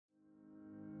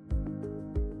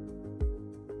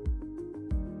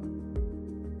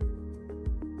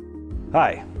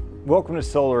Hi, welcome to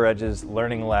SolarEdge's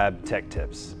Learning Lab Tech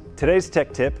Tips. Today's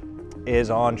tech tip is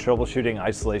on troubleshooting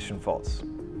isolation faults.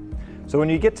 So when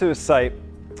you get to a site,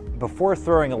 before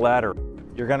throwing a ladder,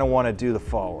 you're going to want to do the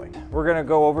following. We're going to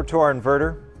go over to our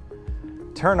inverter,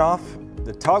 turn off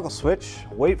the toggle switch,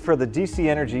 wait for the DC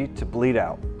energy to bleed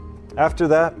out. After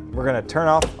that, we're going to turn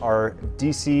off our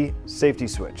DC safety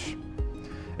switch.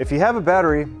 If you have a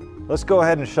battery, let's go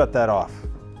ahead and shut that off.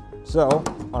 So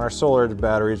on our SolarEdge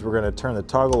batteries, we're going to turn the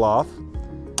toggle off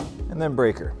and then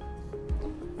breaker.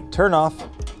 Turn off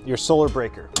your solar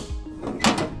breaker.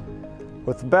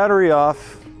 With the battery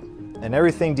off and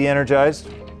everything de-energized,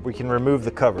 we can remove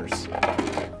the covers.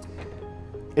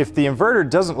 If the inverter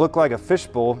doesn't look like a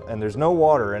fishbowl and there's no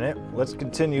water in it, let's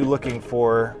continue looking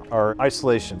for our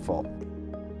isolation fault.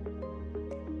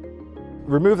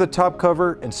 Remove the top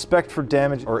cover, inspect for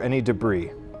damage or any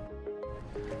debris.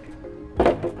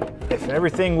 If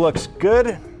everything looks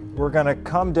good, we're going to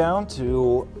come down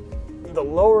to the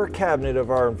lower cabinet of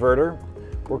our inverter.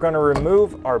 We're going to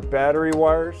remove our battery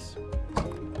wires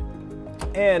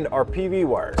and our PV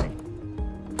wiring.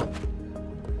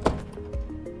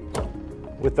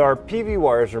 With our PV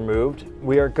wires removed,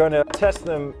 we are going to test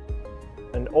them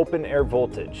an open air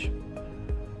voltage.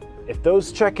 If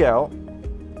those check out,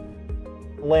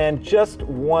 land just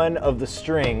one of the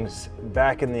strings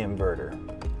back in the inverter.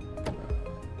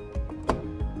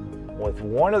 With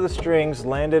one of the strings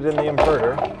landed in the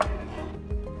inverter,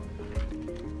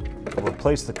 we'll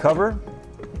replace the cover,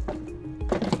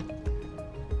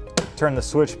 turn the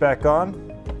switch back on,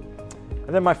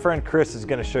 and then my friend Chris is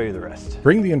going to show you the rest.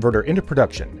 Bring the inverter into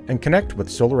production and connect with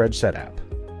SolarEdge Setup.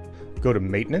 Go to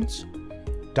Maintenance,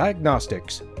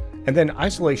 Diagnostics, and then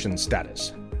Isolation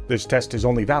Status. This test is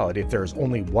only valid if there is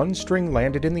only one string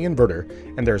landed in the inverter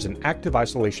and there is an active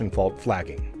isolation fault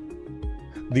flagging.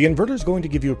 The inverter is going to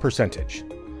give you a percentage.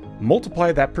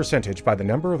 Multiply that percentage by the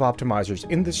number of optimizers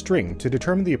in the string to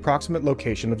determine the approximate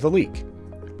location of the leak.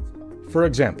 For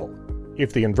example,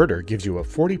 if the inverter gives you a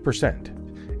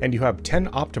 40% and you have 10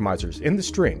 optimizers in the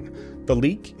string, the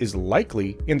leak is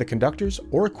likely in the conductors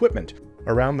or equipment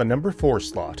around the number 4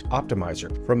 slot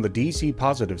optimizer from the DC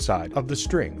positive side of the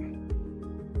string.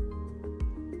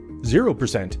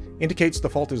 0% indicates the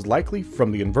fault is likely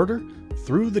from the inverter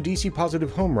through the DC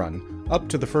positive home run up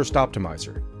to the first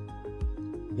optimizer.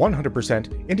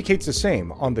 100% indicates the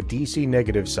same on the DC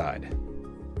negative side.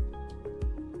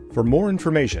 For more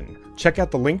information, check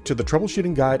out the link to the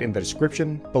troubleshooting guide in the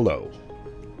description below.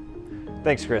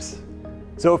 Thanks, Chris.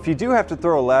 So if you do have to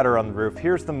throw a ladder on the roof,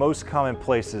 here's the most common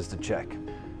places to check.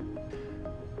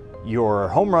 Your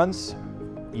home runs,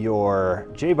 your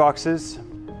J-boxes,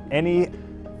 any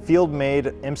field-made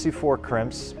MC4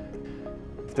 crimps,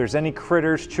 if there's any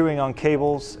critters chewing on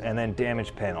cables, and then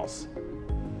damaged panels.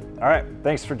 All right,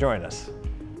 thanks for joining us.